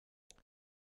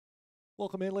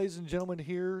Welcome in, ladies and gentlemen,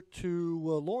 here to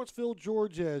Lawrenceville,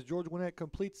 Georgia, as George Gwinnett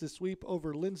completes the sweep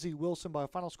over Lindsey Wilson by a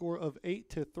final score of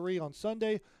 8-3 on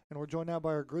Sunday. And we're joined now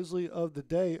by our Grizzly of the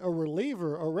day, a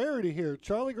reliever, a rarity here,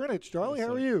 Charlie Greenich. Charlie, Yes,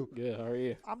 how sir. are you? Good. How are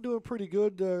you? I'm doing pretty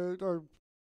good. Our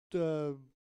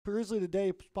Grizzly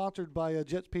today sponsored by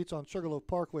Jets Pizza on Sugarload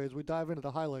Parkway as we dive into the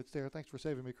highlights there. Thanks for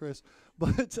saving me, Chris.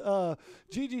 But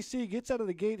GGC gets out of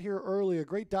the gate here early. A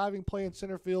great diving play in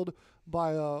center field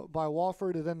by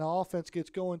Wofford, and then the offense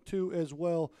gets going too as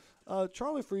well.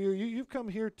 Charlie, for you've come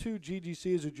here to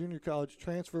GGC as a junior college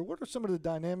transfer. What are some of the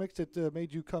dynamics that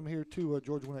made you come here to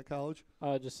George Gwinnett College?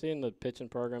 Just seeing the pitching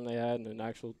program they had and an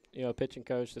actual pitching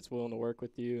coach that's willing to work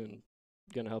with you and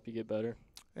going to help you get better.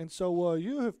 And so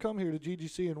you have come here to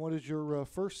GGC in what is your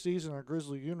first season in a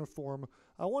Grizzly uniform.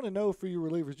 I want to know for you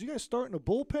relievers, do you guys start in a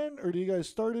bullpen or do you guys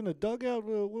start in a dugout?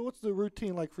 What's the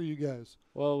routine like for you guys?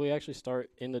 Well, we actually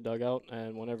start in the dugout,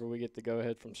 and whenever we get the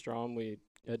go-ahead from Strom, we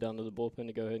head down to the bullpen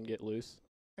to go ahead and get loose.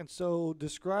 And so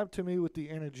describe to me what the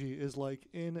energy is like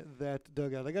in that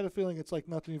dugout. I got a feeling it's like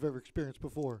nothing you've ever experienced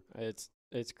before. It's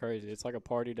crazy. It's like a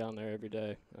party down there every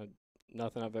day.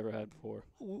 Nothing I've ever had before.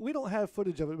 We don't have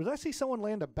footage of it, but did I see someone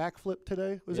land a backflip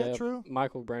today? Was that true?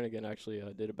 Michael Brannigan actually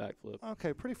did a backflip.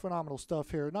 Okay, pretty phenomenal stuff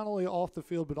here. Not only off the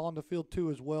field, but on the field too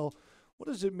as well. What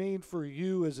does it mean for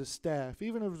you as a staff,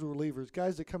 even as relievers,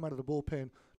 guys that come out of the bullpen,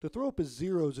 to throw up as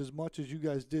zeros as much as you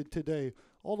guys did today,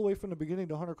 all the way from the beginning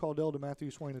to Hunter Caudill to Matthew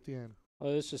Swain at the end?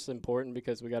 Well, it's just important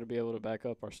because we got to be able to back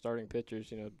up our starting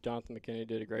pitchers. Jonathan McKinney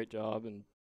did a great job and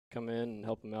come in and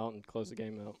help them out and close the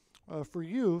game out. For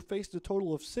you, faced a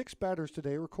total of 6 batters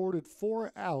today, recorded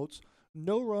 4 outs,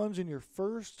 no runs in your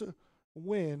first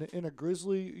win in a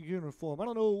Grizzly uniform. I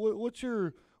don't know,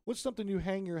 what's something you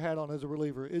hang your hat on as a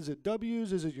reliever? Is it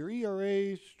W's? Is it your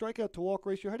ERA, strikeout to walk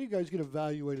ratio? How do you guys get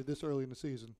evaluated this early in the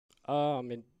season?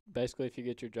 Basically, if you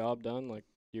get your job done, like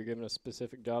you're given a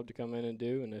specific job to come in and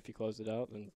do, and if you close it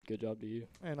out, then good job to you.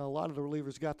 And a lot of the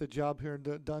relievers got the job here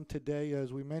done today,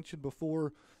 as we mentioned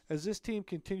before. As this team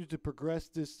continues to progress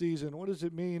this season, what does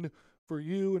it mean for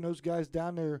you and those guys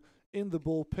down there in the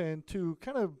bullpen to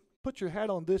kind of put your hat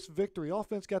on this victory?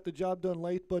 Offense got the job done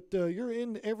late, but you're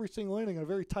in every single inning in a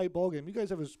very tight ballgame. You guys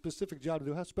have a specific job to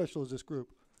do. How special is this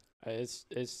group? It's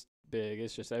big.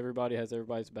 It's just everybody has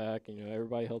everybody's back.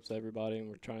 Everybody helps everybody, and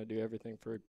we're trying to do everything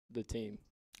for the team.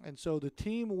 And so the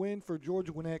team win for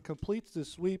George Gwinnett completes the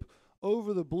sweep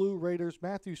over the Blue Raiders.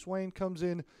 Matthew Swain comes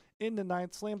in the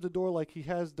ninth, slams the door like he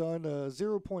has done,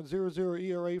 0.00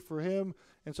 ERA for him.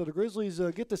 And so the Grizzlies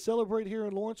get to celebrate here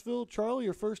in Lawrenceville. Charlie,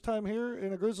 your first time here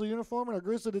in a Grizzly uniform and a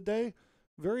Grizzly today.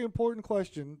 Very important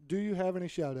question. Do you have any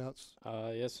shout-outs?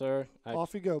 Yes, sir.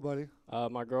 Off you go, buddy.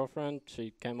 My girlfriend,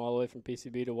 she came all the way from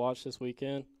PCB to watch this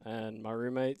weekend, and my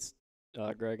roommates,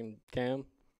 Greg and Cam,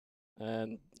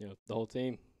 and the whole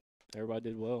team. Everybody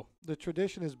did well. The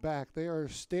tradition is back. They are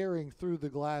staring through the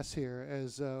glass here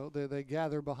as they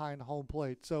gather behind home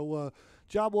plate. So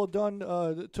job well done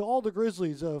to all the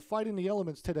Grizzlies fighting the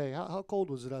elements today. How cold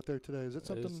was it out there today? Is it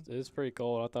something? It's pretty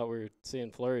cold. I thought we were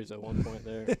seeing flurries at one point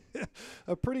there.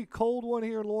 A pretty cold one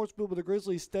here in Lawrenceville, but the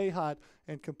Grizzlies stay hot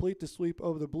and complete the sweep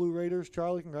over the Blue Raiders.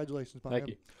 Charlie, congratulations. Thank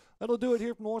you. That'll do it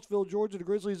here from Lawrenceville, Georgia. The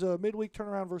Grizzlies midweek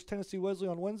turnaround versus Tennessee Wesley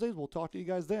on Wednesdays. We'll talk to you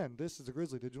guys then. This is the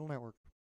Grizzly Digital Network.